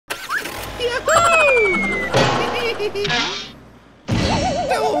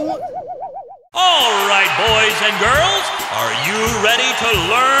All right, boys and girls, are you ready to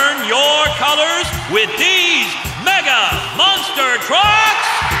learn your colors with these mega monster trucks?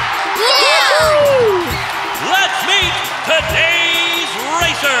 Yeah! Let's meet today's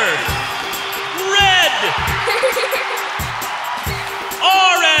racers. Red.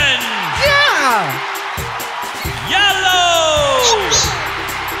 Orange. Yeah! Yellow.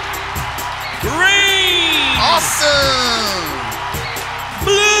 Green. Awesome!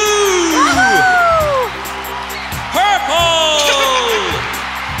 Blue. Purple.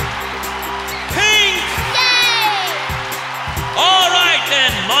 Pink. Yay! All right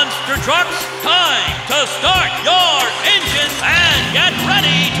then, monster trucks, time to start your engines and get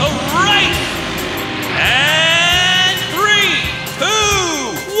ready to race. And 3, 2,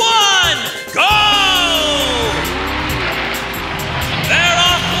 1, go! They're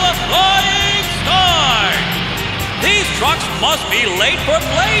off to a flying start. These trucks must be late for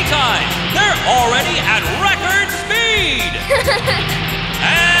playtime. They're already at record speed.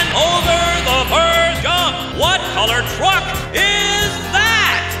 And over the first jump, what color truck is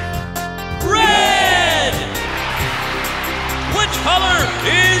that? Red! Which color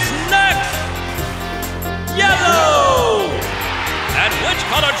is next? Yellow! And which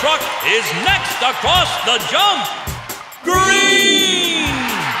color truck is next across the jump? Green!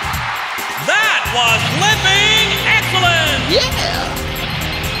 That was flipping excellent! Yeah!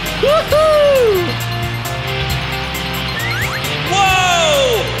 Woohoo!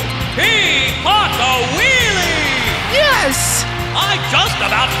 Whoa! He caught the wheelie! Yes! I just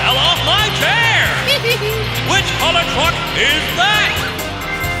about fell off my chair! Which color truck is that?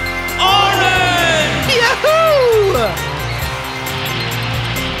 Orange! Yahoo!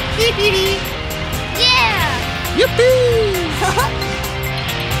 Yeah! Yippee!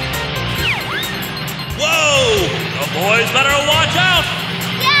 Whoa! The boys better watch out!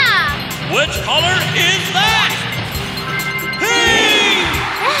 Yeah! Which color is that? Pink!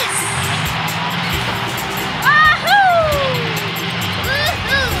 Yes! Wahoo!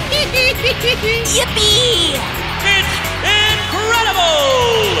 Woohoo! Yippee! It's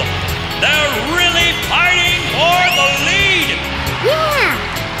incredible! They're really fighting for the lead! Yeah!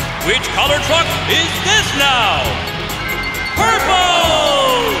 Which color truck is this now?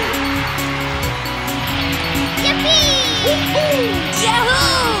 Purple! Yippee!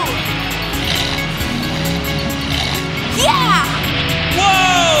 Yahoo! Yeah!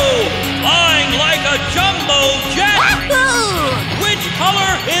 Whoa! Flying like a jumbo jet! Wahoo! Which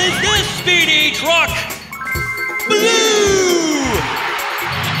color is this speedy truck? Blue!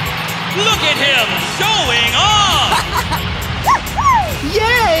 Look at him showing off!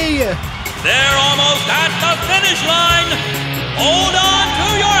 Yay! They're almost at the finish line! Hold on to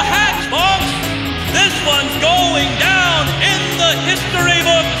your hats, folks! This one's going down in the history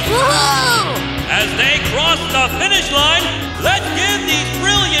books! Whoa! As they cross the finish line, let's give these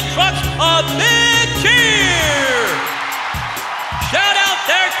brilliant trucks a big cheer! Shout out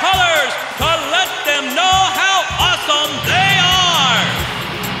their colors to let them know how awesome they are!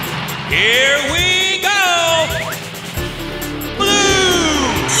 Here we go!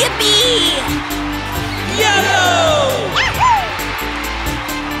 Blue! Yippee! Yellow!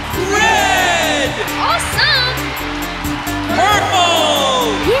 Red! Awesome!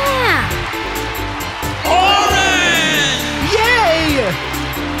 Purple! Yeah! Orange! Yay!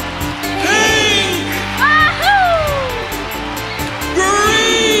 Pink! Wahoo!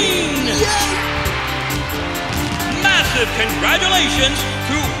 Green! Massive congratulations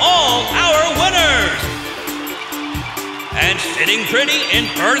to all our winners! And sitting pretty in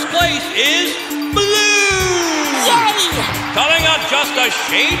first place is Blue! Yay! Coming up just a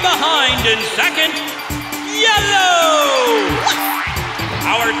shade behind in second, Yellow!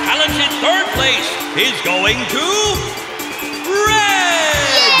 Our talented third place is going to Red!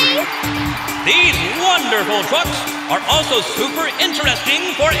 Yay! These wonderful trucks are also super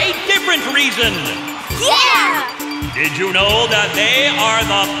interesting for a different reason. Yeah! Did you know that they are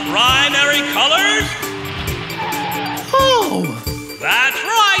the primary colors? Oh! That's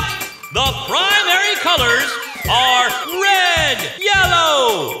right! The primary colors are red,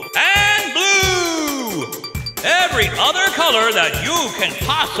 yellow, and blue! Every other color that you can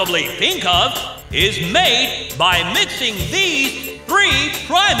possibly think of is made by mixing these 3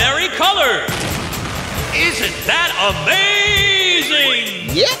 primary colors. Isn't that amazing?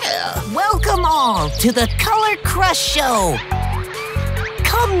 Yeah! Welcome all to the Color Crush Show.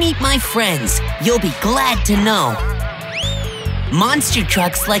 Come meet my friends. You'll be glad to know. Monster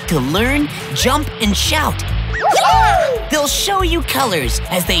trucks like to learn, jump, and shout. They'll show you colors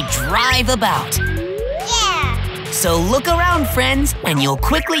as they drive about. Yeah! So look around, friends, and you'll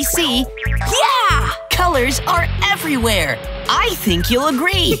quickly see, yeah! Colors are everywhere. I think you'll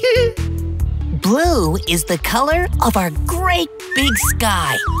agree. Blue is the color of our great big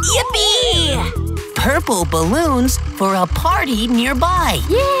sky. Yippee! Purple balloons for a party nearby.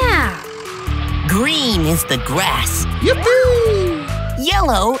 Yeah! Green is the grass. Yippee!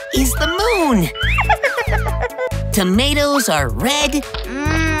 Yellow is the moon. Tomatoes are red.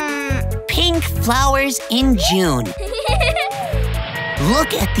 Pink flowers in June.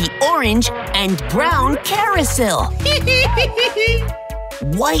 Look at the orange and brown carousel.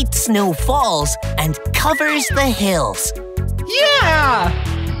 White snow falls and covers the hills.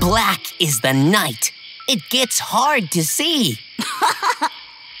 Yeah! Black is the night. It gets hard to see.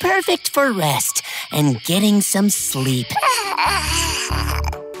 Perfect for rest and getting some sleep.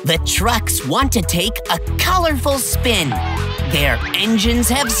 The trucks want to take a colorful spin. Their engines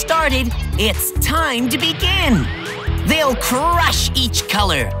have started. It's time to begin. They'll crush each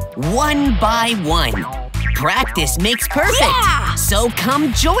color, one by one. Practice makes perfect, Yeah! so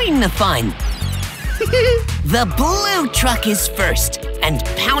come join the fun. The blue truck is first and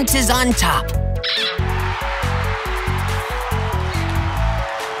pounces on top.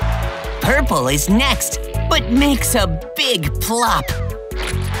 Purple is next, but makes a big plop.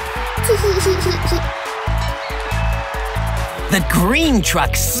 The green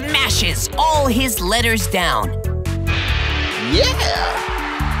truck smashes all his letters down. Yeah!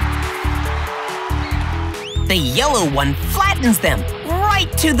 The yellow one flattens them right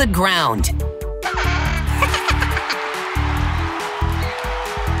to the ground.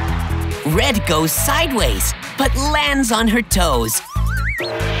 Red goes sideways, but lands on her toes.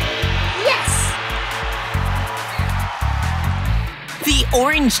 Yes! The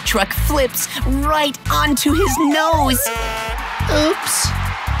orange truck flips right onto his nose. Oops!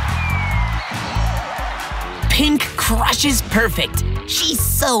 Pink crushes perfect. She's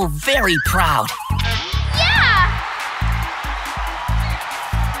so very proud. Yeah!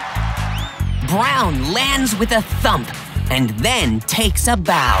 Brown lands with a thump and then takes a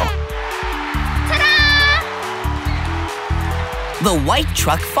bow. Ta-da! The white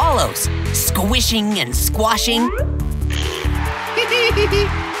truck follows, squishing and squashing.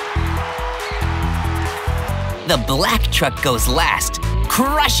 The black truck goes last,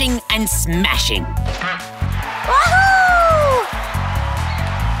 crushing and smashing. Woohoo!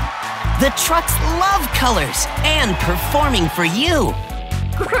 The trucks love colors and performing for you.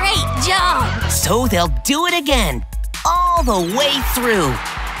 Great job! So they'll do it again, all the way through.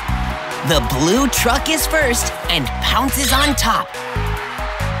 The blue truck is first and pounces on top.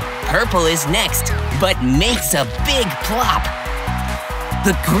 Purple is next, but makes a big plop.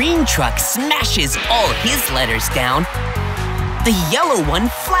 The green truck smashes all his letters down. The yellow one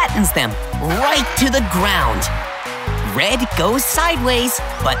flattens them right to the ground. Red goes sideways,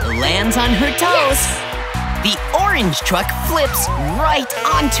 but lands on her toes. The orange truck flips right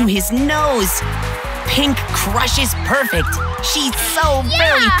onto his nose. Pink crushes perfect. She's so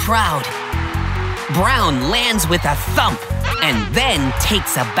very proud. Brown lands with a thump and then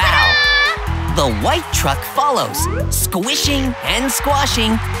takes a bow. The white truck follows, squishing and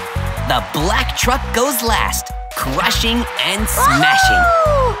squashing. The black truck goes last, crushing and smashing.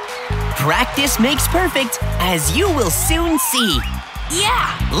 Woohoo! Practice makes perfect, as you will soon see.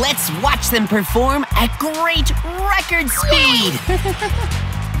 Yeah, let's watch them perform at great record speed.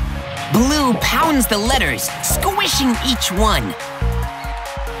 Blue pounds the letters, squishing each one.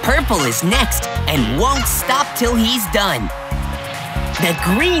 Purple is next and won't stop till he's done. The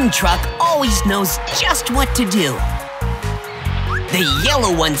green truck always knows just what to do. The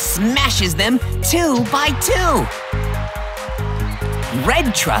yellow one smashes them 2 by 2.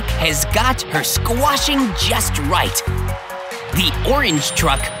 Red truck has got her squashing just right. The orange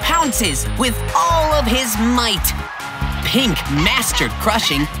truck pounces with all of his might. Pink mastered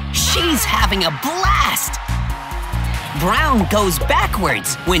crushing. She's having a blast. Brown goes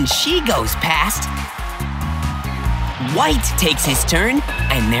backwards when she goes past. White takes his turn,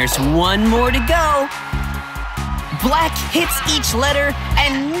 and there's one more to go. Black hits each letter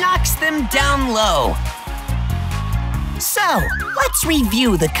and knocks them down low. So, let's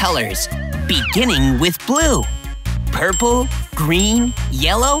review the colors, beginning with blue. Purple, green,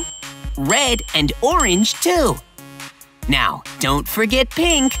 yellow, red, and orange too. Now, don't forget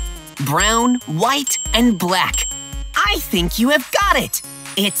pink, brown, white, and black. I think you have got it.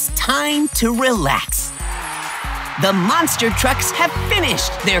 It's time to relax. The monster trucks have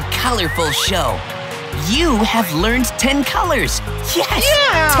finished their colorful show. You have learned 10 colors. Yes,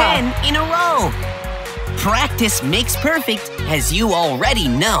 Yeah! 10 in a row. Practice makes perfect, as you already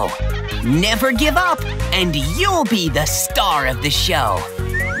know. Never give up, and you'll be the star of the show.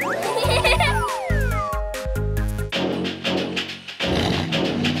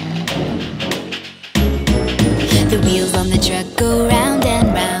 The wheels on the truck go round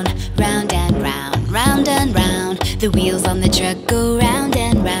and round, round and round, round and round. The wheels on the truck go round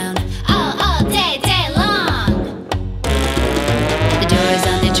and round, all day, day long. The doors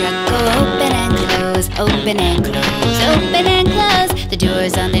on the truck go open and close, open and close, open and close. The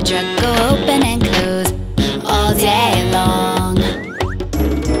doors on the truck go open and close, all day long.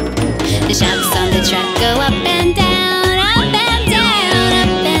 The shocks on the truck go up and down, up and down,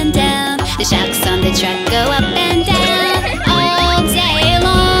 up and down. The shocks on the truck go up and down, all day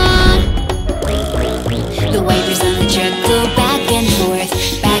long. The wipers on the truck go back and forth,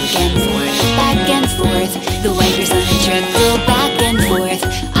 back and forth, back and forth. The wipers on the truck go back and forth,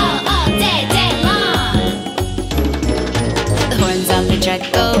 all day, day long. The horns on the truck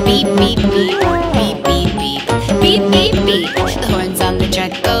go beep, beep, beep, beep, beep, beep, beep, beep, beep. The horns on the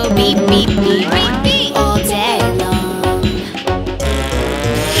truck go beep, beep, beep, beep, beep, all day long. The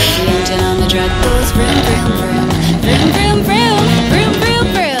engine on the truck goes vroom, vroom, vroom, vroom, vroom, vroom, vroom, vroom,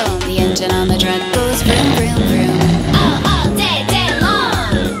 vroom. The engine on the truck goes vroom, vroom, vroom, all day, day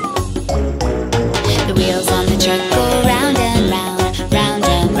long. The wheels on the truck go round and round, round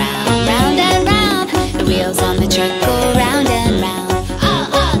and round, round and round. The wheels on the truck go round and round,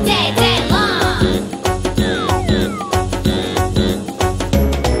 all day, day long.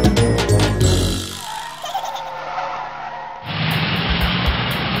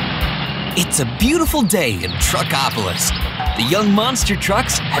 It's a beautiful day in Truckopolis. The young monster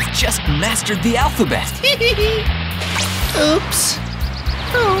trucks have just mastered the alphabet. Oops.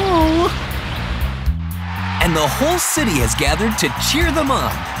 Oh. And the whole city has gathered to cheer them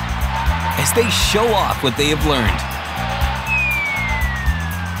on as they show off what they have learned.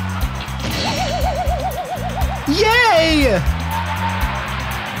 Yay!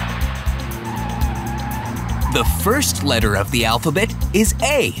 The first letter of the alphabet is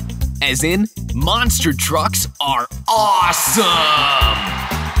A, as in monster trucks are awesome!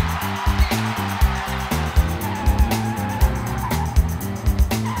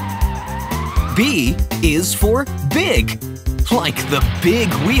 B is for big, like the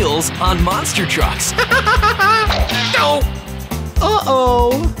big wheels on monster trucks. No!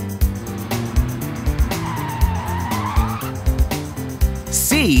 Uh-oh.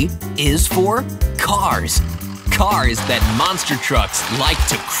 C is for cars. Cars that monster trucks like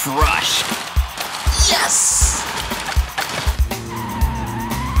to crush. Yes!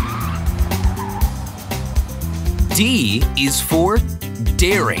 D is for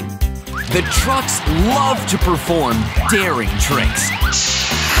daring. The trucks love to perform daring tricks.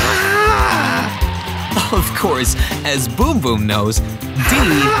 Of course, as Boom Boom knows, D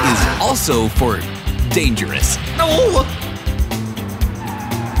is also for dangerous. No!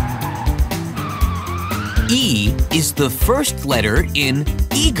 E is the first letter in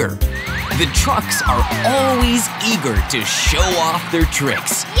eager. The trucks are always eager to show off their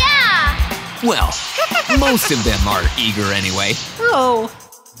tricks. Yeah! Well, most of them are eager anyway. Oh.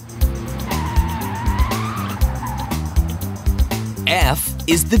 F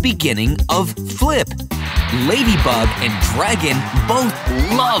is the beginning of flip. Ladybug and Dragon both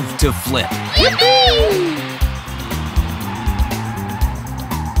love to flip. Yippee!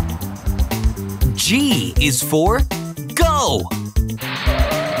 G is for go.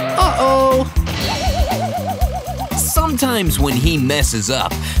 Uh-oh. Sometimes when he messes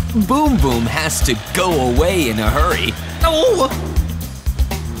up, Boom Boom has to go away in a hurry. No!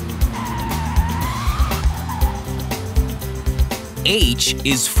 H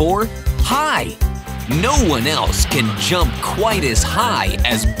is for high. No one else can jump quite as high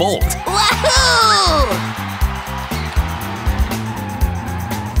as Bolt. Wahoo!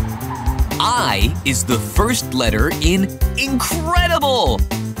 I is the first letter in incredible.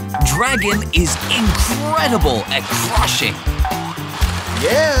 Dragon is incredible at crushing.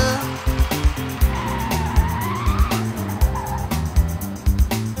 Yeah.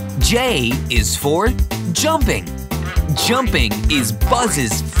 J is for jumping. Jumping is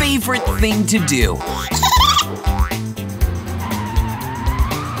Buzz's favorite thing to do.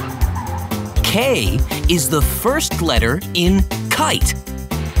 K is the first letter in kite.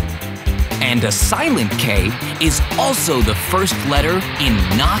 And a silent K is also the first letter in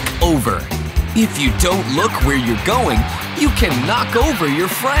knock over. If you don't look where you're going, you can knock over your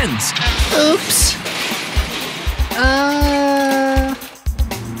friends. Oops.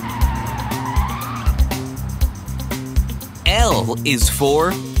 L is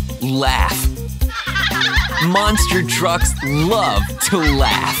for laugh. Monster trucks love to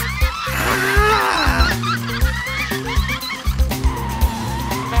laugh.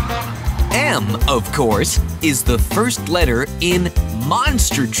 M, of course, is the first letter in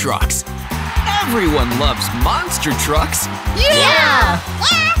monster trucks. Everyone loves monster trucks. Yeah!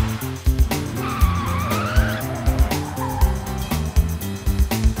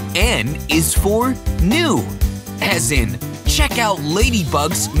 N is for new, as in, check out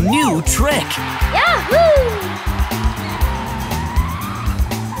Ladybug's new trick. Yahoo!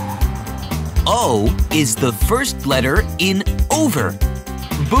 O is the first letter in over.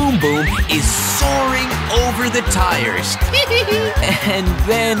 Boom Boom is soaring over the tires and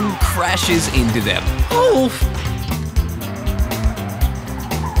then crashes into them. Oof.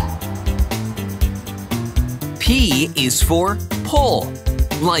 P is for pull,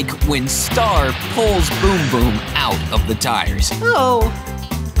 like when Star pulls Boom Boom out of the tires. Oh.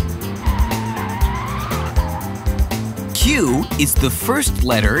 Q is the first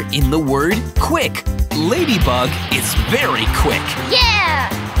letter in the word quick. Ladybug is very quick. Yeah!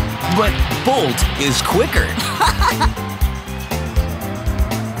 But Bolt is quicker.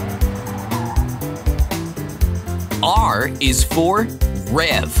 R is for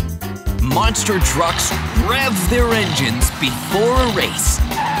rev. Monster trucks rev their engines before a race.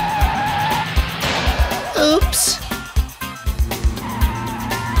 Oops.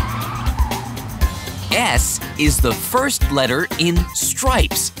 S is the first letter in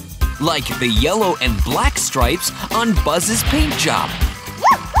stripes, like the yellow and black stripes on Buzz's paint job.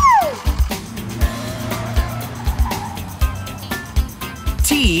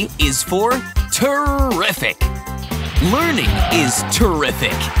 T is for terrific. Learning is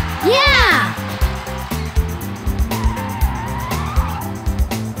terrific. Yeah!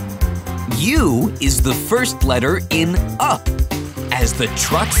 U is the first letter in up. As the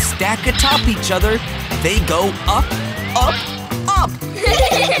trucks stack atop each other, they go up, up, up.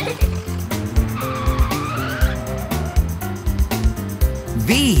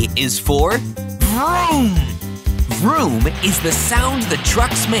 V is for vroom. Vroom is the sound the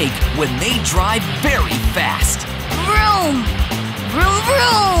trucks make when they drive very fast. Vroom! Vroom,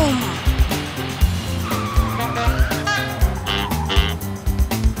 vroom!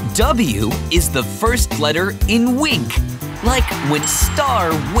 W is the first letter in wink, like when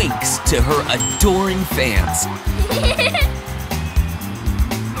Star winks to her adoring fans.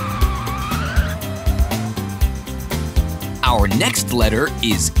 Our next letter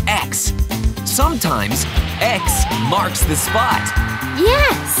is X. Sometimes X marks the spot.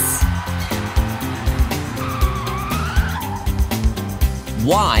 Yes!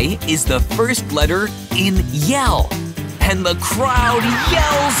 Y is the first letter in yell, and the crowd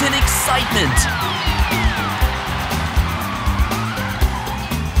yells in excitement.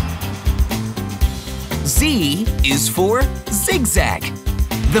 Z is for zigzag,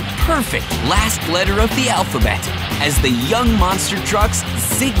 the perfect last letter of the alphabet, as the young monster trucks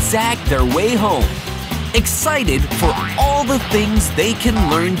zigzag their way home, excited for all the things they can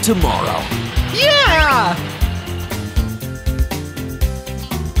learn tomorrow. Yeah!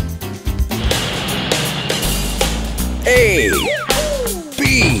 A,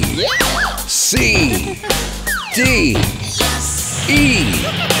 B, C, D, E,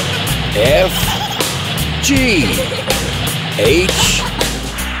 F, G, H,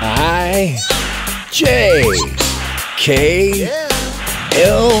 I, J, K,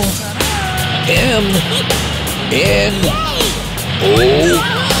 L, M, N, O,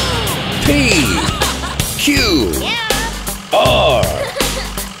 P, Q, R,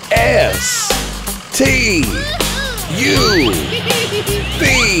 S, T, U,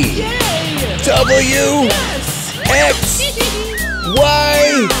 V, W, X,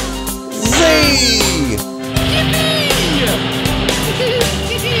 Y, Z.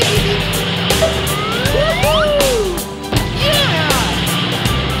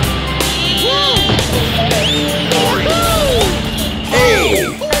 A,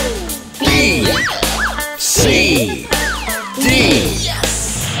 B, C, D,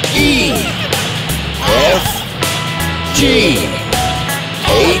 E, F, G,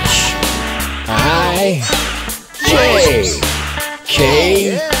 H, I, J, K,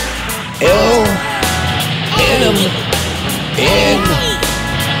 L,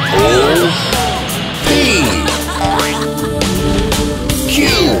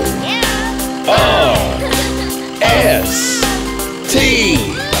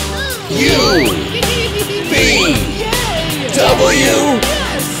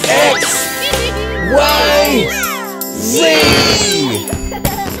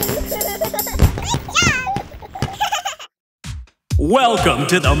 Welcome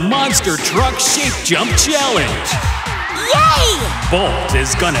to the Monster Truck Shape Jump Challenge. Yay! Bolt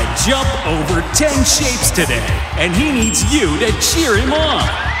is gonna jump over 10 shapes today, and he needs you to cheer him on.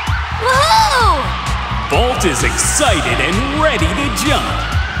 Woohoo! Bolt is excited and ready to jump.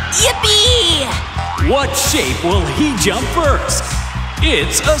 Yippee! What shape will he jump first?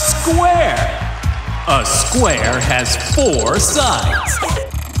 It's a square. A square has 4 sides.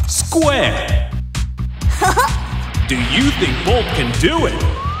 Square. Do you think Bolt can do it?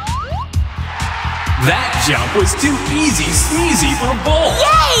 That jump was too easy sneezy for Bolt.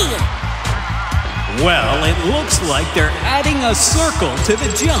 Yay! Well, it looks like they're adding a circle to the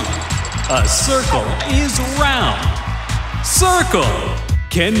jump. A circle is round. Circle!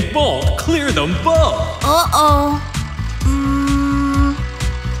 Can Bolt clear them both? Uh-oh.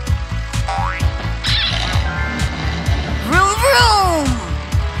 Vroom, vroom!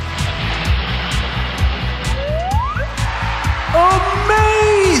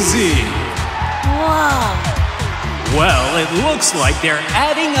 Amazing! Whoa. Well, it looks like they're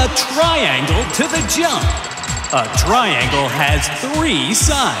adding a triangle to the jump. A triangle has 3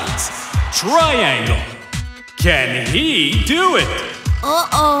 sides. Triangle. Can he do it?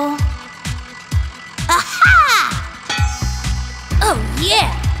 Uh-oh. Aha! Oh,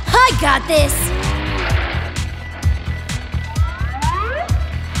 yeah! I got this!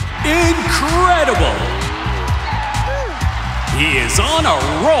 Incredible! He is on a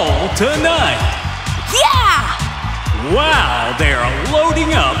roll tonight. Yeah! Wow, they are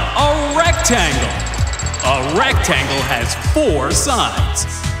loading up a rectangle. A rectangle has 4 sides,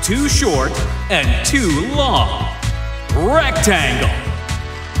 2 short and 2 long. Rectangle.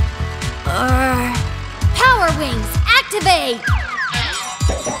 Power wings, activate!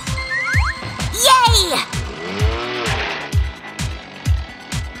 Yay!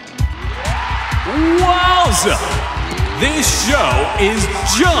 Wowza! This show is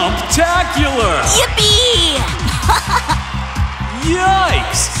Jumptacular! Yippee!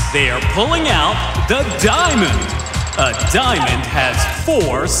 Yikes! They are pulling out the diamond. A diamond has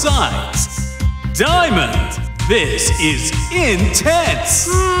 4 sides. Diamond! This is intense!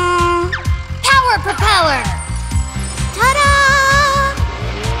 Power propeller! Ta-da!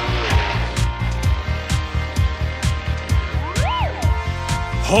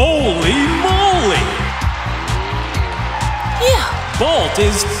 Holy moly! Yeah. Bolt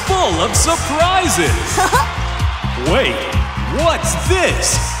is full of surprises! Wait, what's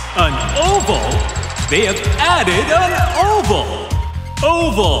this? An oval? They have added an oval!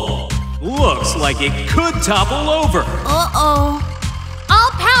 Oval! Looks like it could topple over. Uh-oh.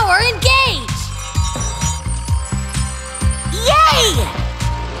 All power engage! Yay!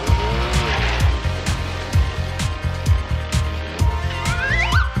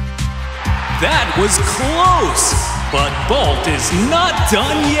 That was close! But Bolt is not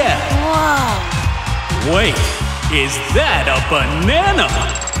done yet. Whoa. Wait, is that a banana?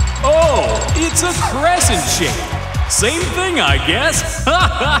 Oh, it's a crescent shape. Same thing, I guess. Ha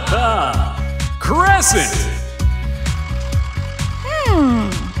ha ha! Crescent!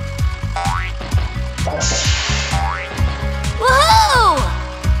 Woohoo!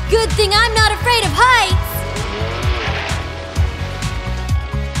 Good thing I'm not afraid of heights.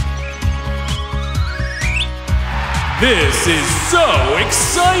 This is so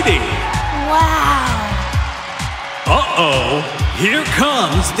exciting! Wow. Uh-oh, here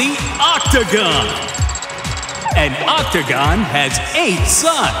comes the octagon! An octagon has 8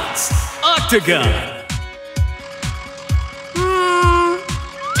 sides. Octagon!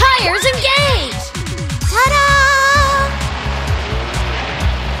 Tires engage! Ta-da!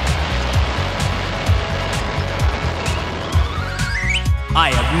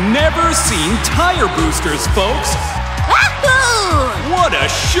 I have never seen tire boosters, folks! Wahoo! What a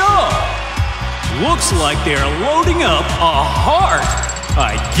show! Looks like they're loading up a heart.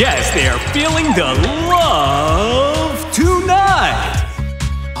 I guess they are feeling the love tonight.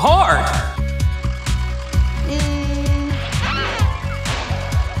 Heart.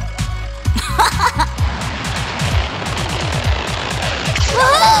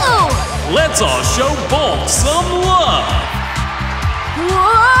 Woohoo! Let's all show Bolt some love.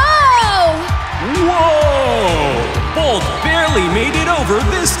 Whoa! Whoa! Bolt barely made it over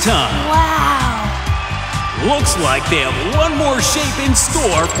this time. Wow. Looks like they have one more shape in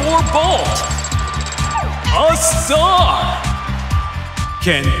store for Bolt. A star!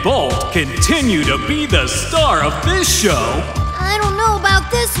 Can Bolt continue to be the star of this show? I don't know about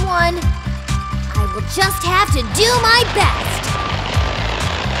this one. I will just have to do my best.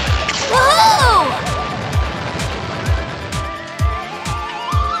 Woohoo!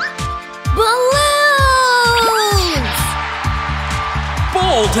 Balloons!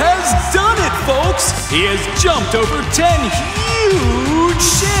 Bolt has done it, folks! He has jumped over 10 huge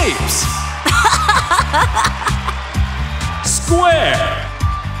shapes! Square,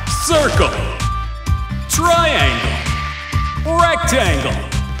 circle, triangle, rectangle,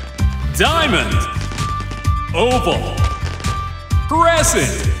 diamond, oval,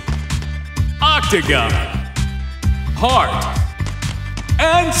 crescent, octagon, heart,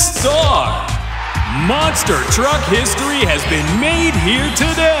 and star. Monster truck history has been made here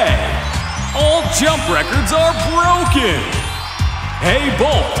today. All jump records are broken. Hey,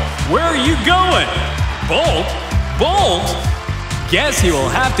 Bolt, where are you going? Bolt? Bolt? Guess he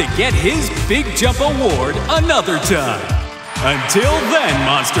will have to get his Big Jump Award another time. Until then,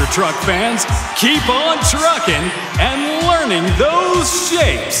 Monster Truck fans, keep on trucking and learning those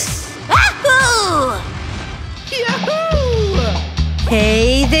shapes. Wahoo! Yahoo!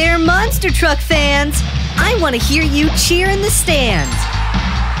 Hey there, Monster Truck fans! I want to hear you cheer in the stands.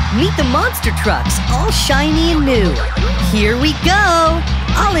 Meet the Monster Trucks, all shiny and new. Here we go!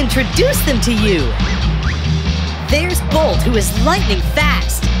 I'll introduce them to you. There's Bolt, who is lightning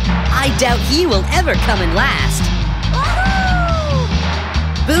fast. I doubt he will ever come in last.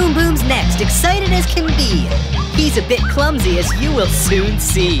 Boom Boom's next, excited as can be. He's a bit clumsy, as you will soon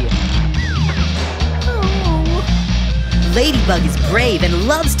see. Ladybug is brave and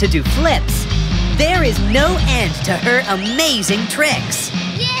loves to do flips. There is no end to her amazing tricks.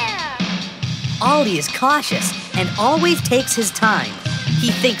 Yeah! Ollie is cautious and always takes his time.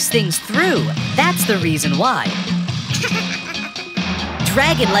 He thinks things through, that's the reason why.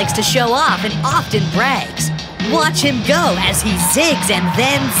 Dragon likes to show off and often brags. Watch him go as he zigs and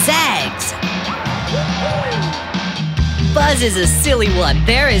then zags. Buzz is a silly one,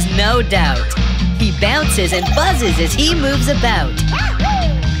 there is no doubt. He bounces and buzzes as he moves about.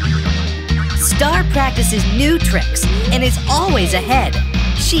 Star practices new tricks and is always ahead.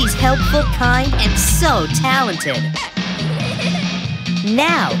 She's helpful, kind, and so talented.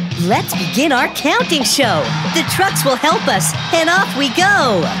 Now, let's begin our counting show. The trucks will help us, and off we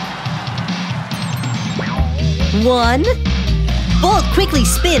go. 1. Bolt quickly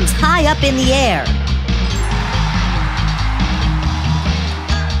spins high up in the air.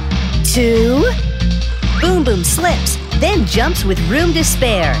 2. Boom Boom slips, then jumps with room to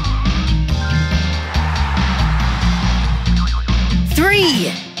spare.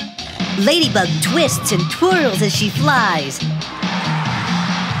 3. Ladybug twists and twirls as she flies.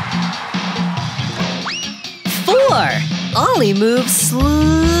 4. Ollie moves slowly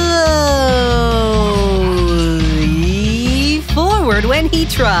forward when he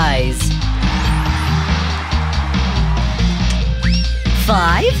tries.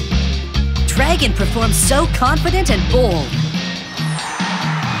 5. Dragon performs so confident and bold.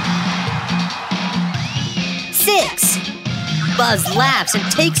 6. Buzz laughs and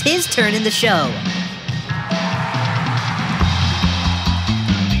takes his turn in the show.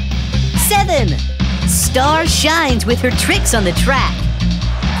 7. Star shines with her tricks on the track.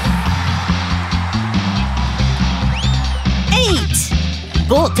 8.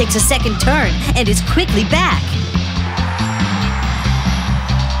 Bolt takes a second turn and is quickly back.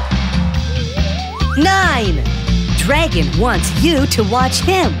 9. Dragon wants you to watch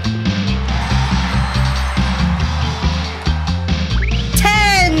him.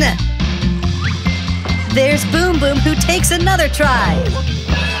 10. There's Boom Boom, who takes another try.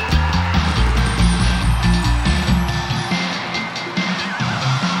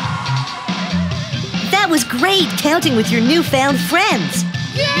 That was great counting with your newfound friends.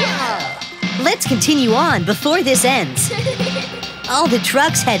 Yeah! Let's continue on before this ends. All the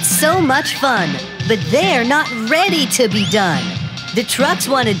trucks had so much fun, but they're not ready to be done. The trucks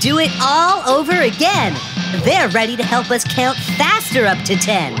want to do it all over again. They're ready to help us count faster up to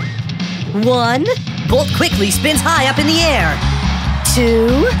 10. 1. Bolt quickly spins high up in the air.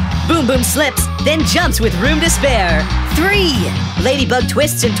 2. Boom Boom slips, then jumps with room to spare. 3. Ladybug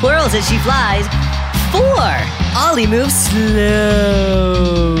twists and twirls as she flies. 4. Ollie moves slowly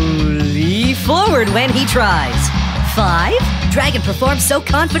forward when he tries. 5. Dragon performs so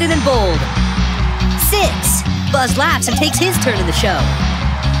confident and bold. 6. Buzz laughs and takes his turn in the show.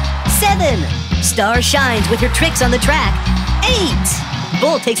 7. Star shines with her tricks on the track. 8.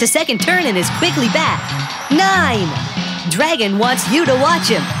 Bolt takes a second turn and is quickly back. 9. Dragon wants you to watch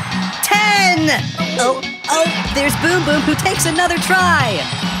him. 10. Oh, there's Boom Boom, who takes another try.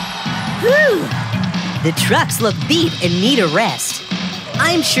 Whew. The trucks look beat and need a rest.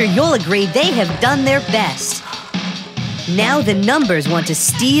 I'm sure you'll agree they have done their best. Now the numbers want to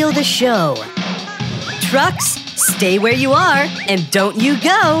steal the show. Trucks, stay where you are and don't you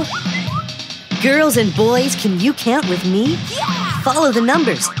go. Girls and boys, can you count with me? Yeah! follow the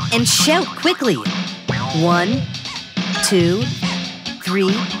numbers and shout quickly. 1, 2,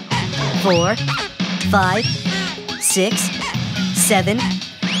 3, 4, 5, 6, 7,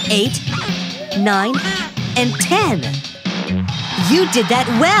 8, 9, and 10. You did that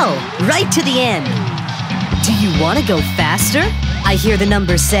well, right to the end. Do you want to go faster? I hear the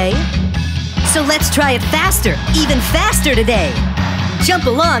numbers say. So let's try it faster, even faster today. Jump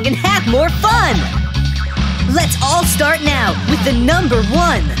along and have more fun. Let's all start now with the number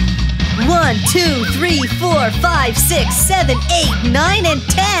 1. 1, 2, 3, 4, 5, 6, 7, 8, 9, and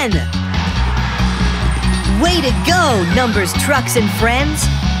 10. Way to go, numbers, trucks, and friends.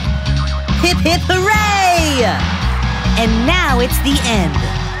 Hip, hip, hooray! And now it's the end.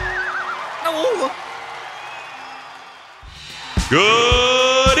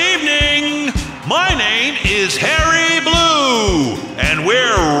 Good evening. My name is Harry Blue, and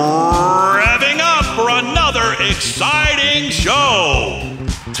we're revving up for another exciting show.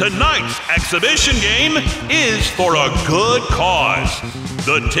 Tonight's exhibition game is for a good cause.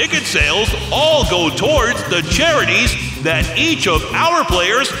 The ticket sales all go towards the charities that each of our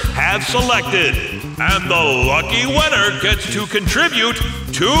players have selected. And the lucky winner gets to contribute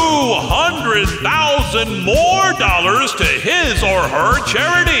 $200,000 more to his or her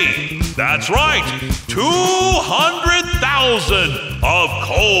charity. That's right, 200,000 of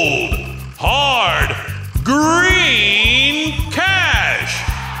cold, hard, green cash.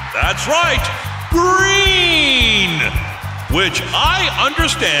 That's right, green, which I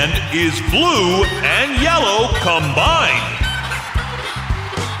understand is blue and yellow combined.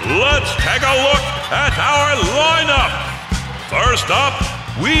 Let's take a look at our lineup. First up,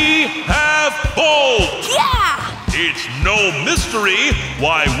 we have Bolt. Yeah! It's no mystery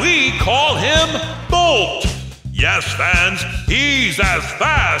why we call him Bolt. Yes, fans, he's as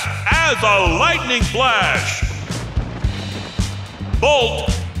fast as a lightning flash. Bolt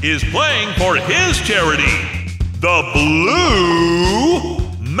is playing for his charity, the Blue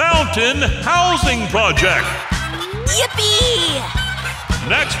Mountain Housing Project. Yippee!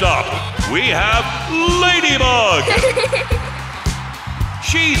 Next up, we have Ladybug.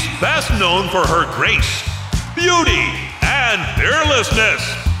 She's best known for her grace, beauty, and fearlessness.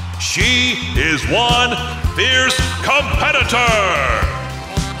 She is one fierce competitor.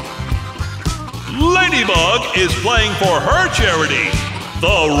 Ladybug is playing for her charity,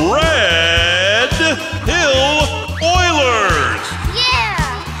 the Red Hill Oilers. Yeah!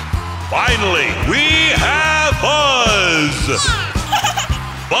 Finally, we have Buzz.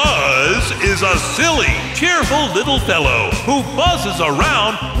 Buzz is a silly, cheerful little fellow who buzzes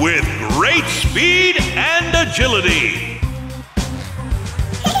around with great speed and agility.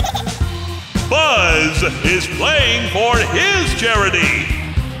 Buzz is playing for his charity,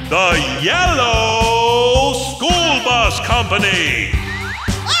 the Yellow School Bus Company.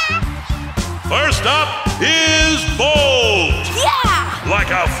 First up is Bolt. Yeah!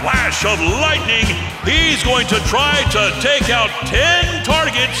 Like a flash of lightning, he's going to try to take out 10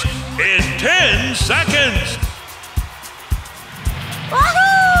 targets in 10 seconds.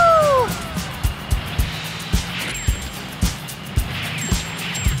 Woohoo!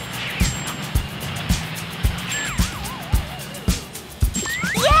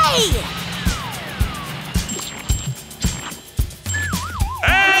 Yay!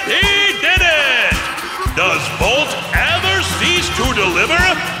 And he did it! Does Bolt ever cease to deliver?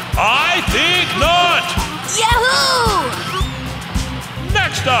 I think not! Yahoo!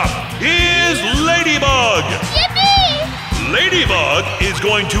 Next up is Ladybug. Yippee! Ladybug is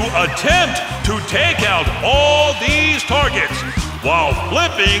going to attempt to take out all these targets while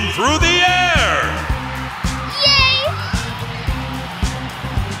flipping through the air. Yay!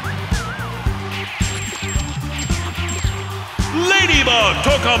 Ladybug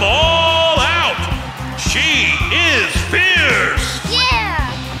took them all out. She is fierce.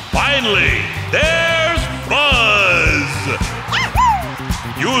 Yeah! Finally, there's Buzz.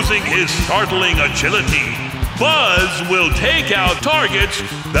 Using his startling agility, Buzz will take out targets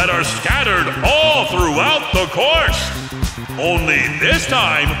that are scattered all throughout the course. Only this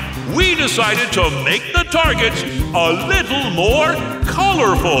time, we decided to make the targets a little more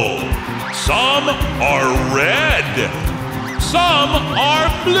colorful. Some are red. Some are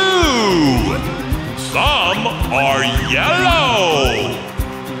blue. Some are yellow.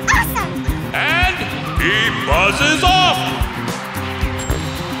 Awesome! And he buzzes off.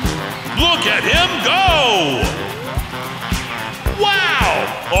 Look at him go! Wow!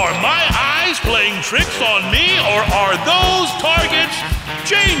 Are my eyes playing tricks on me, or are those targets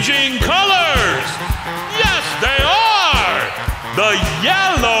changing colors? Yes, they are! The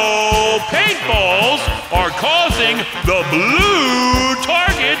yellow paintballs are causing the blue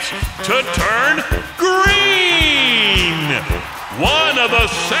targets to turn green, one of the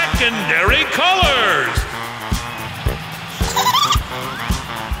secondary colors.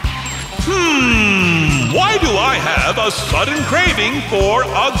 Why do I have a sudden craving for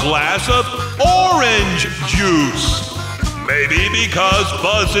a glass of orange juice? Maybe because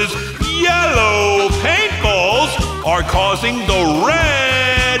Buzz's yellow paintballs are causing the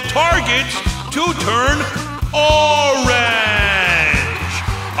red targets to turn orange,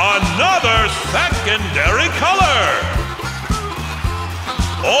 another secondary color.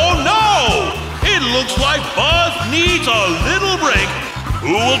 Oh no! It looks like Buzz needs a little break.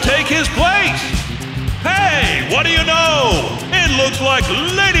 Who will take his place? Hey, what do you know? It looks like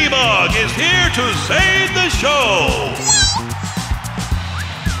Ladybug is here to save the show.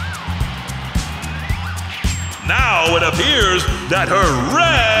 Now it appears that her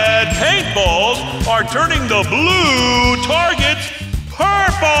red paintballs are turning the blue targets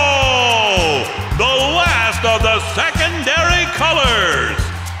purple, the last of the secondary colors.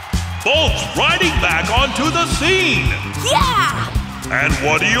 Bolt's riding back onto the scene. Yeah! And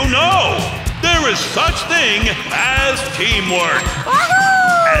what do you know? There is such thing as teamwork.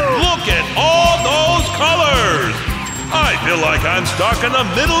 Woohoo! And look at all those colors. I feel like I'm stuck in the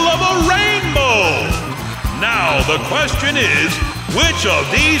middle of a rainbow. Now the question is, which of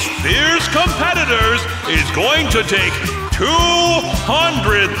these fierce competitors is going to take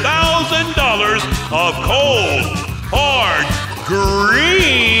 $200,000 of cold, hard,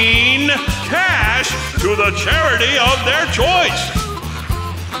 green cash to the charity of their choice?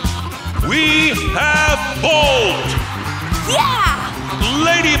 We have Bolt! Yeah!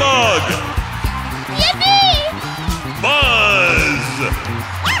 Ladybug! Yippee! Buzz!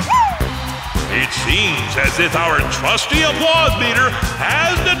 It seems as if our trusty applause meter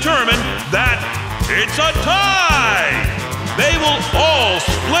has determined that it's a tie! They will all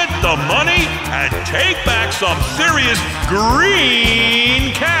split the money and take back some serious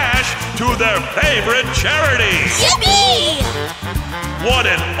green cash to their favorite charity! Yippee! What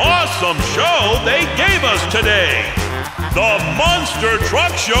an awesome show they gave us today! The Monster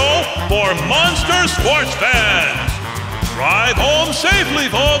Truck Show for Monster Sports fans! Drive home safely,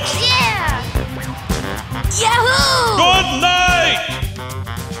 folks! Yeah! Yahoo! Good night!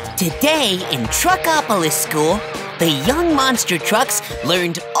 Today in Truckopolis School, the young monster trucks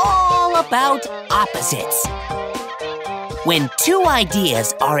learned all about opposites. When two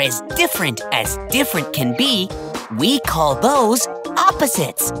ideas are as different can be, we call those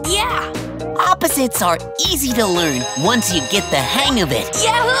opposites. Yeah! Opposites are easy to learn once you get the hang of it.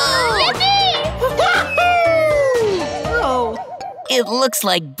 Yahoo! Oh, It looks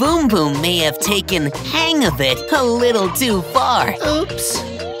like Boom Boom may have taken hang of it a little too far. oops.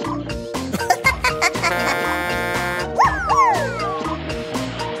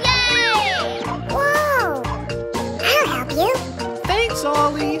 Whoa! I'll help you. Thanks,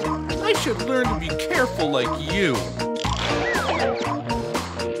 Ollie. I should learn to be careful like you.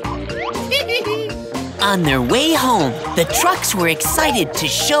 On their way home, the trucks were excited to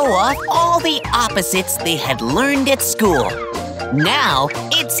show off all the opposites they had learned at school. Now,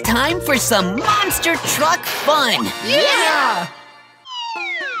 it's time for some monster truck fun! Yeah!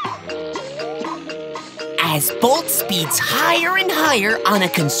 As Bolt speeds higher and higher on a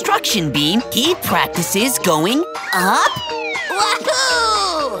construction beam, he practices going up,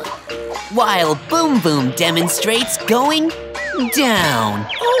 Wahoo! while Boom Boom demonstrates going down.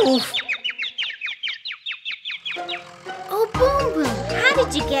 Oof. Oh, Boom Boom, how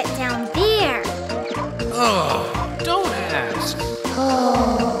did you get down there? Oh, don't ask.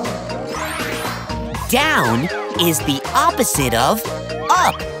 Down is the opposite of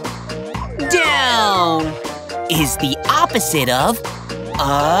up. Down is the opposite of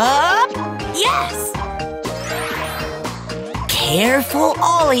up. Yes! Careful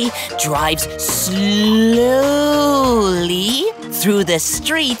Ollie drives slowly through the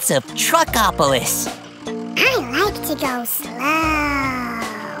streets of Truckopolis. I like to go slow.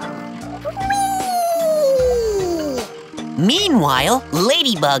 Whee! Meanwhile,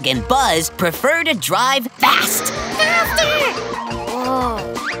 Ladybug and Buzz prefer to drive fast. Faster! Whoa.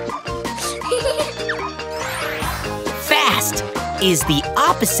 Fast is the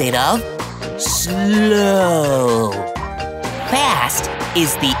opposite of slow. Fast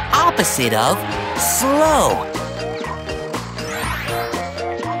is the opposite of slow.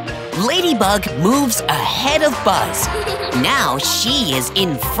 Ladybug moves ahead of Buzz. Now she is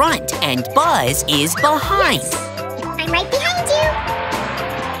in front and Buzz is behind. I'm right behind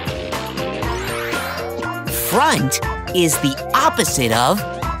you. Front is the opposite of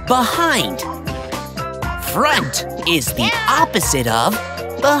behind. Front is the opposite of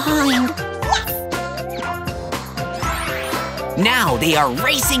behind. Now they are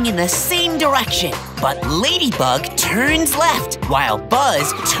racing in the same direction, but Ladybug turns left while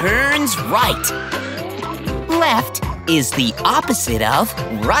Buzz turns right. Left is the opposite of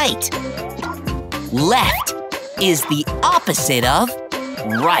right. Left is the opposite of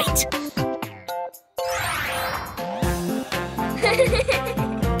right.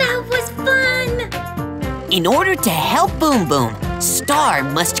 That was fun! In order to help Boom Boom, Star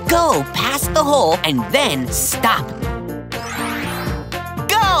must go past the hole and then stop.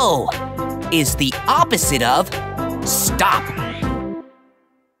 Go is the opposite of stop.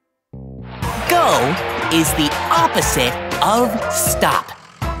 Go is the opposite of stop.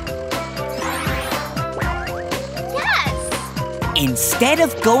 Yes! Instead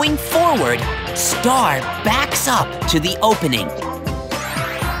of going forward, Star backs up to the opening.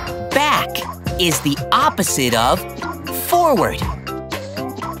 Back is the opposite of forward.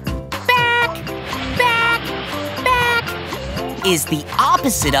 Back! Back! Back! Is the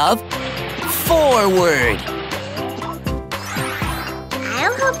opposite of forward.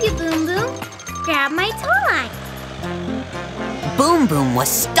 I'll help you, Boom Boom. Grab my toy. Boom Boom was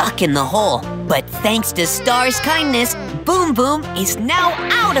stuck in the hole, but thanks to Star's kindness, Boom Boom is now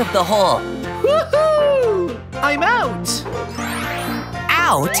out of the hole. Woohoo! I'm out!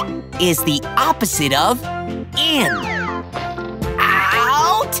 Out is the opposite of in.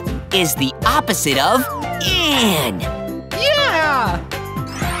 Out is the opposite of in. Yeah!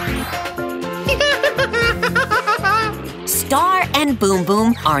 Star and Boom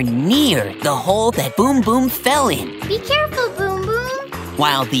Boom are near the hole that Boom Boom fell in, Be careful, Boom Boom.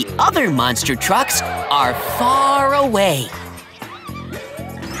 while the other monster trucks are far away.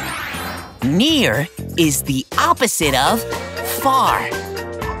 Near is the opposite of far.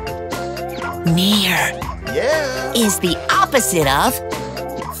 Near is the opposite of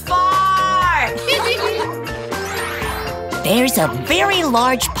far. There's a very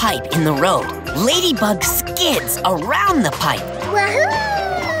large pipe in the road. Ladybug skids around the pipe, Wahoo!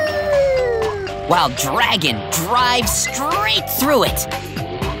 while Dragon drives straight through it.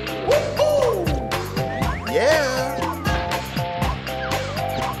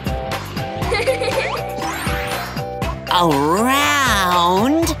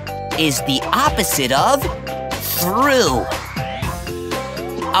 Around is the opposite of through.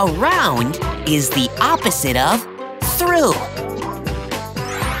 Around is the opposite of through.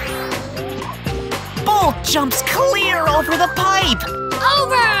 Bolt jumps clear over the pipe.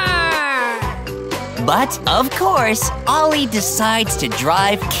 Over! But, of course, Ollie decides to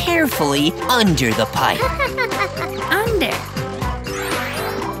drive carefully under the pipe. Under.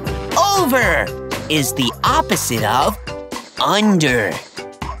 Over is the opposite of under.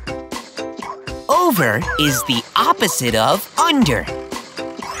 Over is the opposite of under.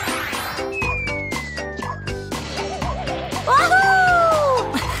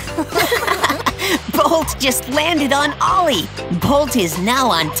 Wahoo! Bolt just landed on Ollie. Bolt is now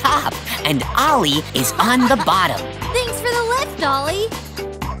on top, and Ollie is on the bottom. Thanks for the lift, Ollie.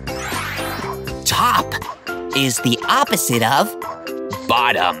 Top is the opposite of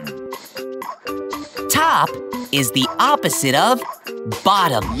bottom. Top is the opposite of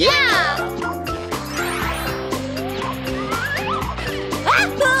bottom. Yeah!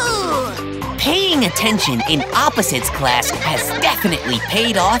 Wahoo! Paying attention in opposites class has definitely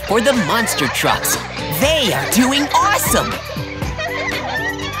paid off for the monster trucks. They are doing awesome!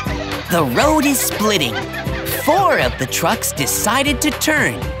 The road is splitting. 4 of the trucks decided to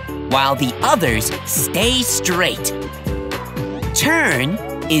turn, while the others stay straight. Turn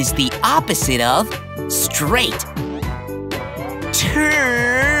is the opposite of straight.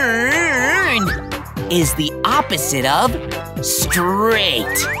 Turn is the opposite of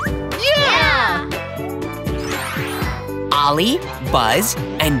straight. Yeah! Ollie, Buzz,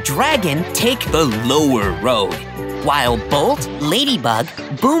 and Dragon take the lower road, while Bolt, Ladybug,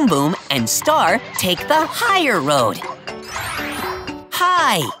 Boom Boom, and Star take the higher road.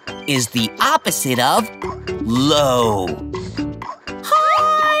 High is the opposite of low.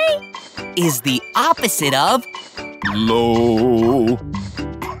 High is the opposite of low.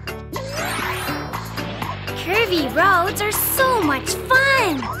 Curvy roads are so much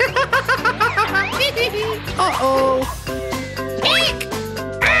fun! Uh-oh.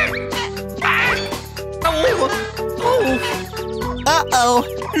 Uh-oh,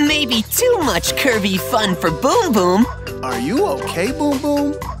 maybe too much curvy fun for Boom Boom. Are you okay, Boom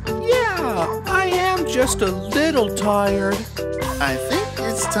Boom? Yeah, I am just a little tired. I think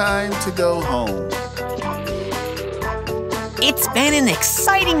it's time to go home. It's been an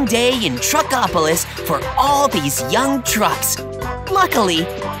exciting day in Truckopolis for all these young trucks. Luckily,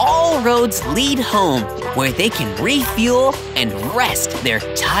 all roads lead home where they can refuel and rest their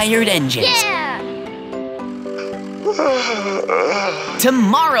tired engines. Yeah!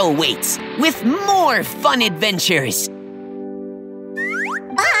 Tomorrow waits with more fun adventures.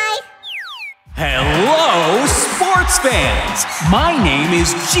 Bye! Hello, sports fans! My name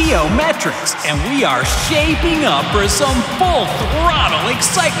is Geometrics, and we are shaping up for some full-throttle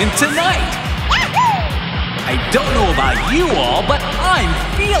excitement tonight. I don't know about you all, but I'm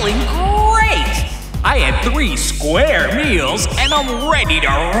feeling great! I had 3 square meals, and I'm ready to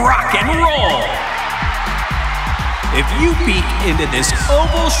rock and roll! If you peek into this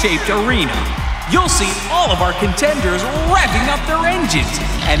oval-shaped arena, you'll see all of our contenders revving up their engines,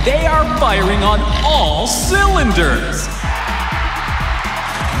 and they are firing on all cylinders.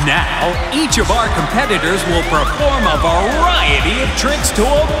 Now, each of our competitors will perform a variety of tricks to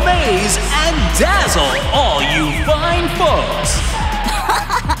amaze and dazzle all you fine folks.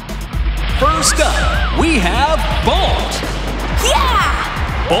 First up, we have Bolt. Yeah!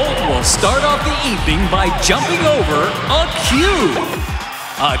 Bolt will start off the evening by jumping over a cube.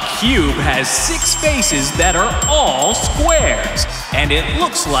 A cube has 6 faces that are all squares, and it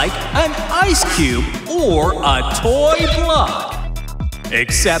looks like an ice cube or a toy block.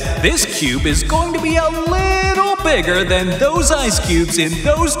 Except this cube is going to be a little bigger than those ice cubes in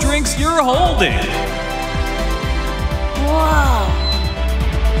those drinks you're holding. Whoa!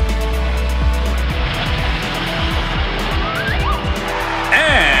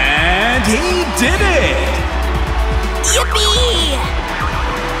 And he did it! Yippee!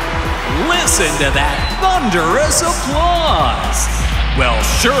 Listen to that thunderous applause! Well,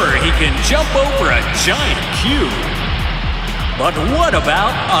 sure, he can jump over a giant cube. But what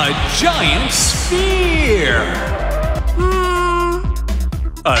about a giant sphere?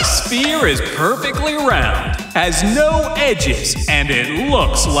 A sphere is perfectly round, has no edges, and it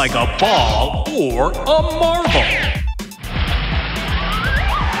looks like a ball or a marble.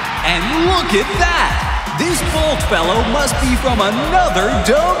 And look at that! This Bolt fellow must be from another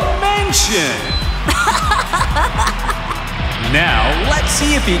dimension! Now, let's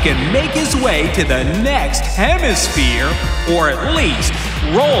see if he can make his way to the next hemisphere, or at least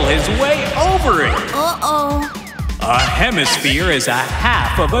roll his way over it. Uh-oh. A hemisphere is a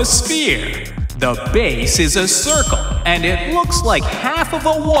half of a sphere. The base is a circle, and it looks like half of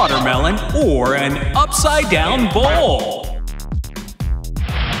a watermelon or an upside-down bowl.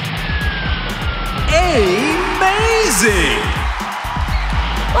 Amazing!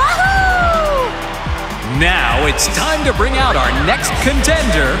 Woohoo! Now it's time to bring out our next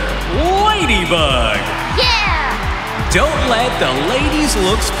contender, Ladybug. Yeah! Don't let the ladies'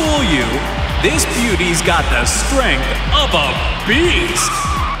 looks fool you. This beauty's got the strength of a beast.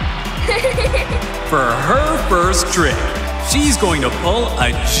 For her first trick, she's going to pull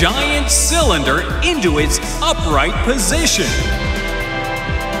a giant cylinder into its upright position.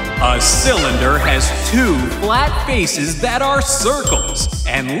 A cylinder has 2 flat faces that are circles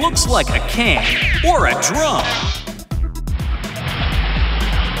and looks like a can or a drum.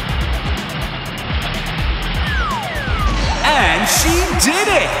 And she did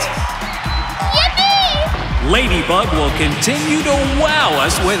it! Yippee! Ladybug will continue to wow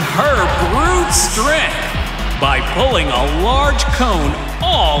us with her brute strength by pulling a large cone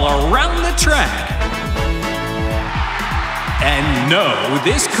all around the track. And no,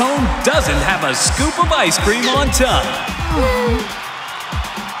 this cone doesn't have a scoop of ice cream on top.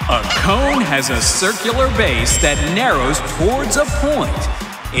 A cone has a circular base that narrows towards a point.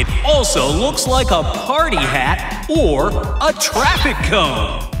 It also looks like a party hat or a traffic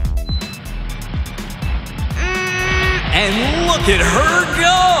cone. And look at her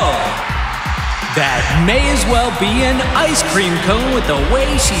go! That may as well be an ice cream cone with the way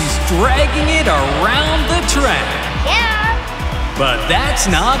she's dragging it around the track. Yeah! But that's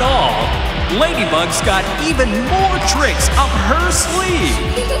not all. Ladybug's got even more tricks up her sleeve.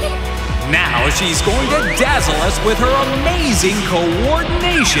 Now she's going to dazzle us with her amazing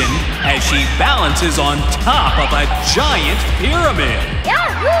coordination as she balances on top of a giant pyramid.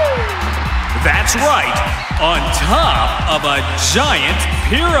 Yahoo! That's right, on top of a giant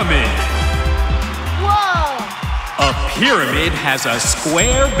pyramid. Whoa! A pyramid has a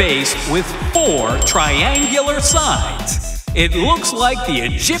square base with 4 triangular sides. It looks like the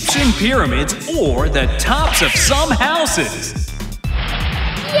Egyptian pyramids or the tops of some houses.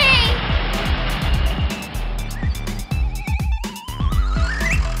 Yay!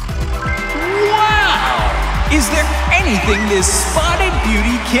 Wow! Is there anything this spotted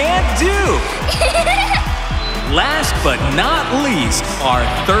beauty can't do? Last but not least, our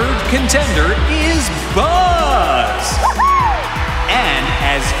third contender is Buzz. And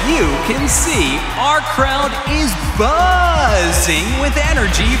as you can see, our crowd is buzzing with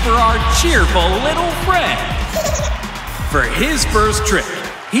energy for our cheerful little friend. For his first trick,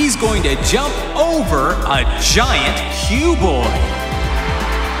 he's going to jump over a giant cuboid.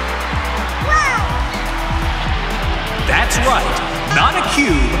 Wow! That's right, not a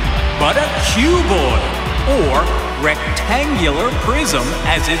cube, but a cuboid, or rectangular prism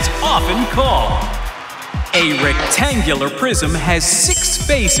as it's often called. A rectangular prism has 6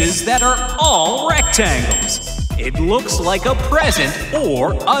 faces that are all rectangles. It looks like a present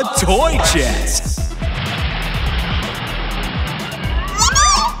or a toy chest.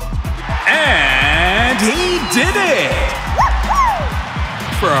 And he did it!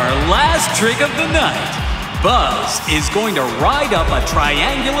 For our last trick of the night, Buzz is going to ride up a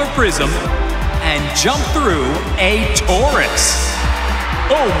triangular prism and jump through a torus.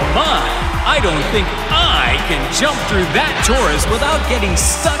 Oh my! I don't think I can jump through that torus without getting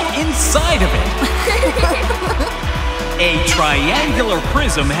stuck inside of it. A triangular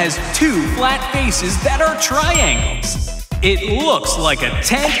prism has 2 flat faces that are triangles. It looks like a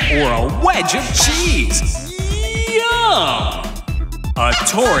tent or a wedge of cheese. Yum! A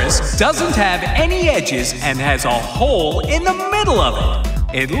torus doesn't have any edges and has a hole in the middle of it.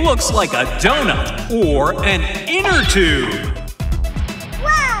 It looks like a donut or an inner tube.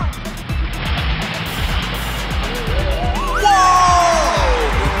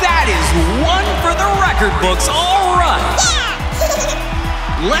 That is 1 for the record books, all right!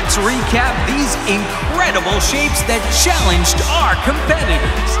 Yeah. Let's recap these incredible shapes that challenged our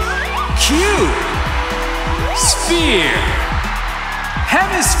competitors. Cube, sphere,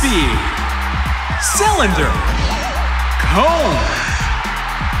 hemisphere, cylinder, cone,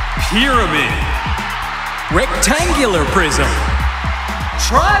 pyramid, rectangular prism,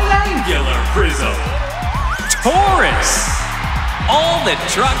 triangular prism, torus. All the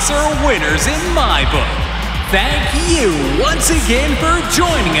trucks are winners in my book. Thank you once again for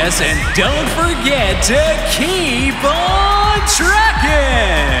joining us, and don't forget to keep on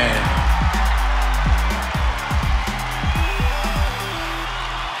trucking!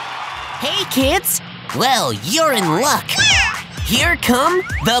 Hey, kids! Well, you're in luck. Here come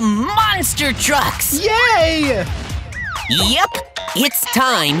the monster trucks! Yay! Yep, it's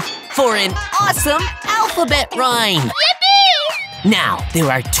time for an awesome alphabet rhyme. Yippee! Now, there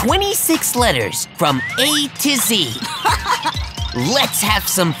are 26 letters from A to Z. Let's have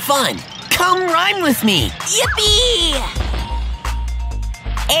some fun. Come rhyme with me. Yippee!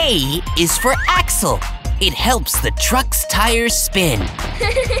 A is for axle. It helps the truck's tires spin.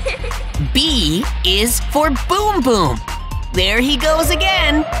 B is for boom boom. There he goes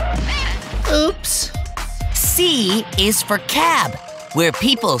again. Oops. C is for cab, where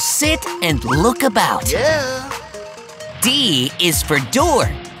people sit and look about. Yeah. D is for door,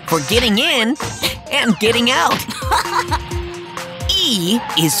 for getting in and getting out. E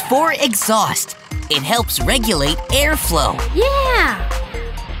is for exhaust. It helps regulate airflow. Yeah!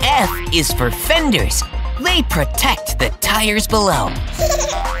 F is for fenders. They protect the tires below.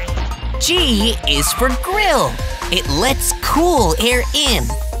 G is for grill. It lets cool air in.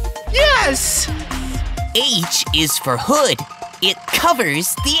 Yes! H is for hood. It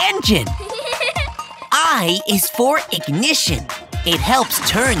covers the engine. I is for ignition. It helps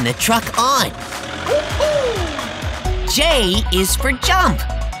turn the truck on. J is for jump.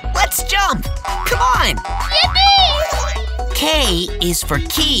 Let's jump. Come on. Yippee! K is for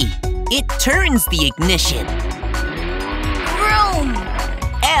key. It turns the ignition. Vroom!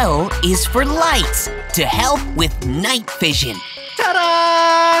 L is for lights, to help with night vision.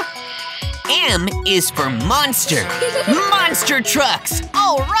 Ta-da! M is for monster. Monster trucks.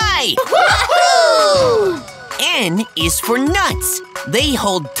 All right. Woohoo! N is for nuts. They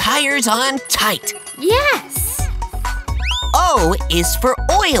hold tires on tight. Yes! O is for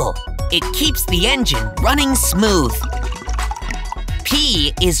oil. It keeps the engine running smooth.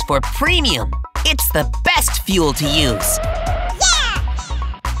 P is for premium. It's the best fuel to use. Yeah!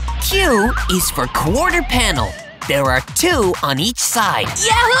 Q is for quarter panel. There are 2 on each side.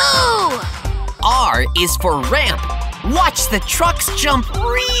 Yahoo! R is for ramp. Watch the trucks jump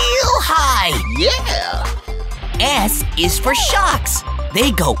real high. Yeah! S is for shocks. They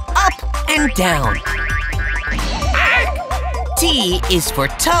go up and down. T is for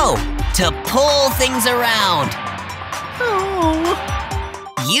toe, to pull things around. Oh.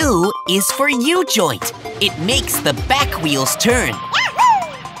 U is for U-joint. It makes the back wheels turn.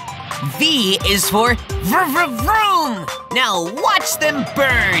 V is for vroom. Now watch them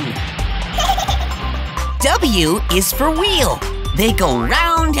burn. W is for wheel. They go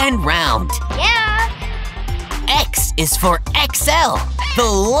round and round. Yeah. X is for XL, the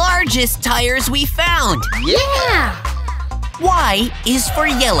largest tires we found. Yeah. Y is for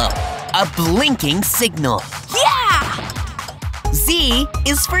yellow, a blinking signal. Yeah! Z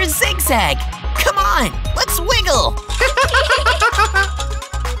is for zigzag. Come on, let's wiggle.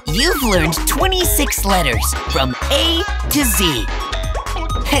 You've learned 26 letters from A to Z.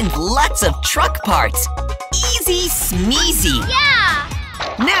 And lots of truck parts. Easy smeezy. Yeah.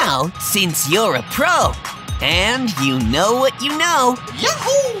 Now, since you're a pro, and you know what you know,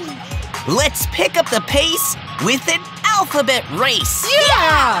 Yahoo! let's pick up the pace with an alphabet race.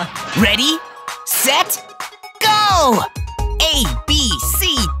 Yeah. Ready, set, go! A, B,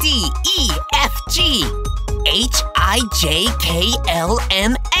 C, D, E, F, G, H, I, J, K, L,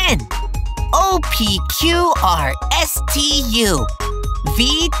 M, N, O, P, Q, R, S, T, U,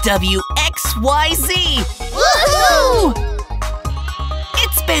 V, W, X, Y, Z. Woohoo!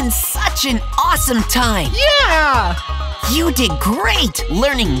 It's been such an awesome time. Yeah! You did great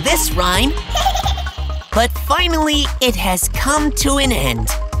learning this rhyme. But finally, it has come to an end.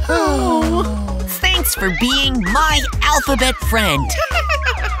 Thanks for being my alphabet friend.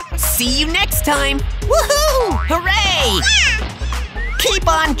 See you next time. Woohoo! Hooray! Keep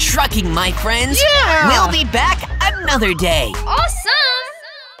on trucking, my friends. Yeah! We'll be back another day. Awesome.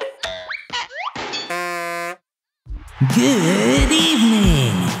 Good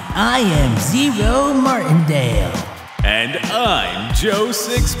evening. I am Zero Martindale. And I'm Joe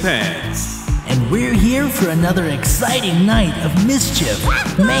Sixpence. And we're here for another exciting night of mischief,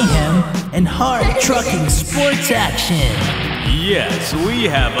 mayhem, and hard trucking sports action. Yes, we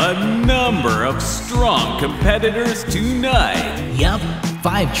have a number of strong competitors tonight. Yup,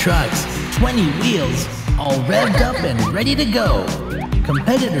 5 trucks, 20 wheels, all revved up and ready to go.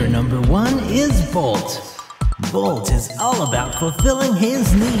 Competitor number 1 is Bolt. Bolt is all about fulfilling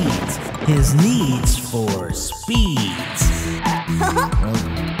his needs for speeds.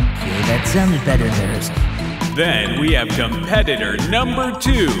 Okay, that sounded better, nurse. Then we have competitor number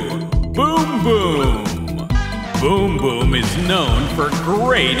 2, Boom Boom. Boom Boom is known for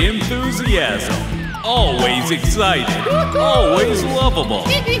great enthusiasm. Always excited, always lovable.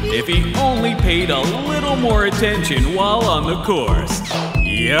 If he only paid a little more attention while on the course.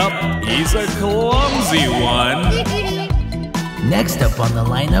 Yep, he's a clumsy one. Next up on the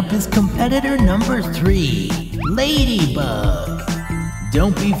lineup is competitor number 3, Ladybug.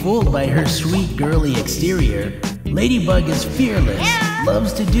 Don't be fooled by her sweet girly exterior. Ladybug is fearless,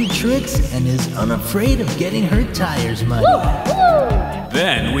 loves to do tricks, and is unafraid of getting her tires muddy.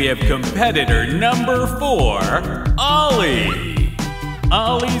 Then we have competitor number 4, Ollie.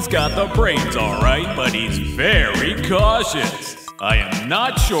 Ollie's got the brains all right, but he's very cautious. I am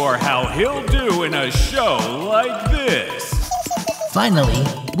not sure how he'll do in a show like this. Finally,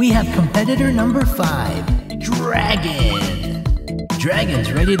 we have competitor number 5, Dragon.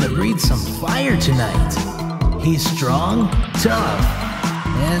 Dragon's ready to breathe some fire tonight. He's strong, tough,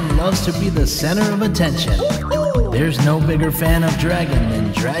 and loves to be the center of attention. There's no bigger fan of Dragon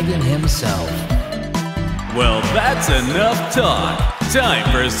than Dragon himself. Well, that's enough talk. Time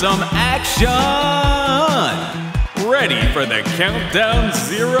for some action! Ready for the countdown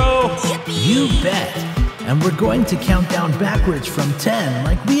 0? You bet! And we're going to count down backwards from 10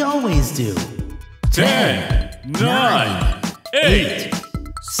 like we always do. 10, 9, 8,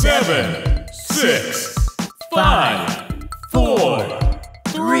 7, 6, 5, 4,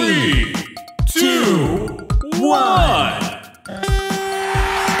 3, 2, 1.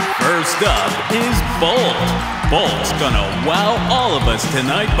 First up is Bolt. Bolt's gonna wow all of us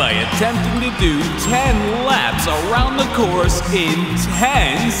tonight by attempting to do 10 laps around the course in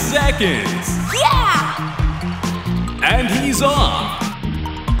 10 seconds. Yeah! And he's off.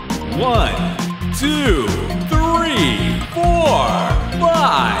 1, 2, 3, 4,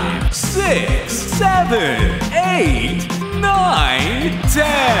 5, 6, 7, 8, 9, 10.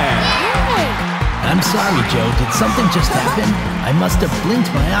 I'm sorry, Joe. Did something just happen? I must have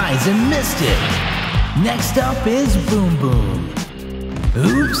blinked my eyes and missed it. Next up is Boom Boom.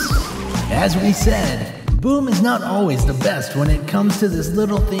 Oops. As we said, Boom is not always the best when it comes to this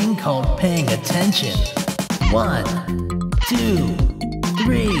little thing called paying attention. 1, 2,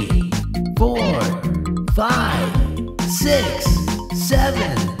 3, 4, 5, 6,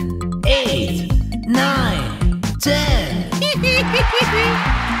 7, 8, 9, 10.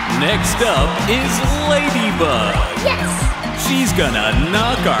 Next up is Ladybug. Yes. She's gonna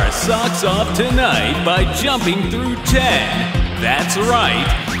knock our socks off tonight by jumping through 10. That's right,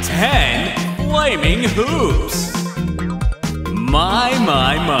 10 flaming hoops. My.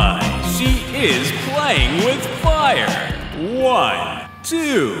 She is playing with fire. 1,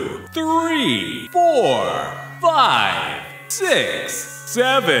 2, 3, 4, 5, 6,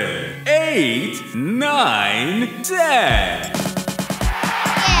 7, 8, 9, 10.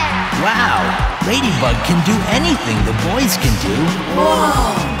 Wow, Ladybug can do anything the boys can do.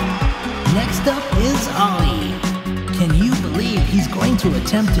 Whoa! Next up is Ollie. Can you believe he's going to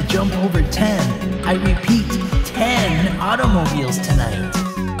attempt to jump over 10? I repeat, 10 automobiles tonight.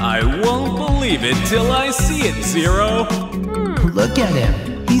 I won't believe it till I see it, Zero. Look at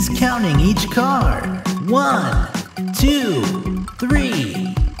him. He's counting each car. 1, 2,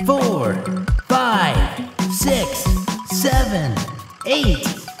 3, 4, 5, 6, 7, 8,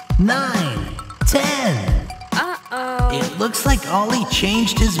 9, 10. Uh-oh. It looks like Ollie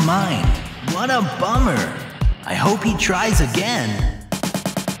changed his mind. What a bummer. I hope he tries again.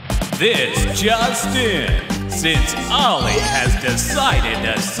 This just in. Since Ollie has decided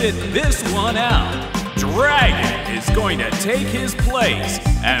to sit this one out, Dragon is going to take his place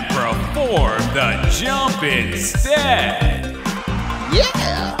and perform the jump instead.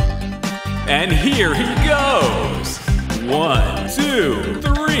 Yeah! And here he goes. 1, 2,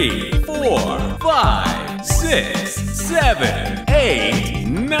 3, 4, 5, 6, 7, 8,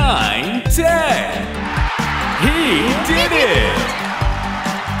 9, 10. He did it!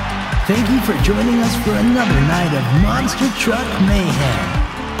 Thank you for joining us for another night of Monster Truck Mayhem.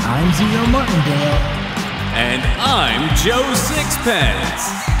 I'm Zero Martindale. And I'm Joe Sixpence.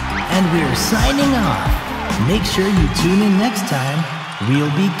 And we're signing off. Make sure you tune in next time.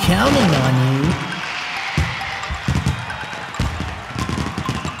 We'll be counting on you.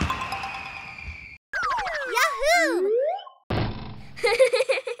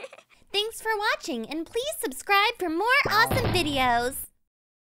 Thanks for watching, and please subscribe for more awesome videos.